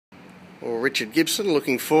Well, Richard Gibson,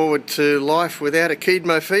 looking forward to life without Akeed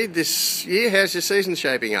Mofeed this year. How's your season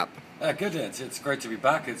shaping up? Good. It's great to be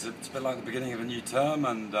back. It's a bit like the beginning of a new term,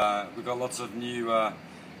 and we've got lots of new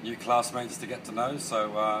classmates to get to know.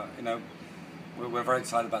 So we're very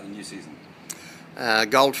excited about the new season.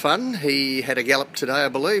 Gold Fun, he had a gallop today, I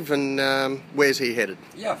believe, and where's he headed?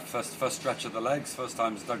 Yeah, first stretch of the legs. First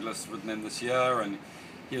time Douglas ridden him this year, and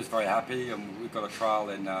he was very happy. And we've got a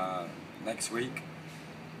trial in next week,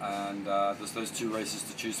 and there's those two races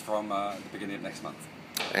to choose from at the beginning of next month.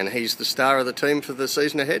 And he's the star of the team for the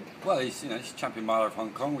season ahead? Well, he's champion miler of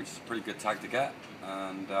Hong Kong, which is a pretty good tag to get,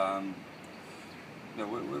 and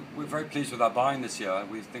we're very pleased with our buying this year.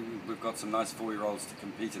 We think we've got some nice 4-year-olds to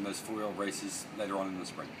compete in those 4-year-old races later on in the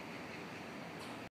spring.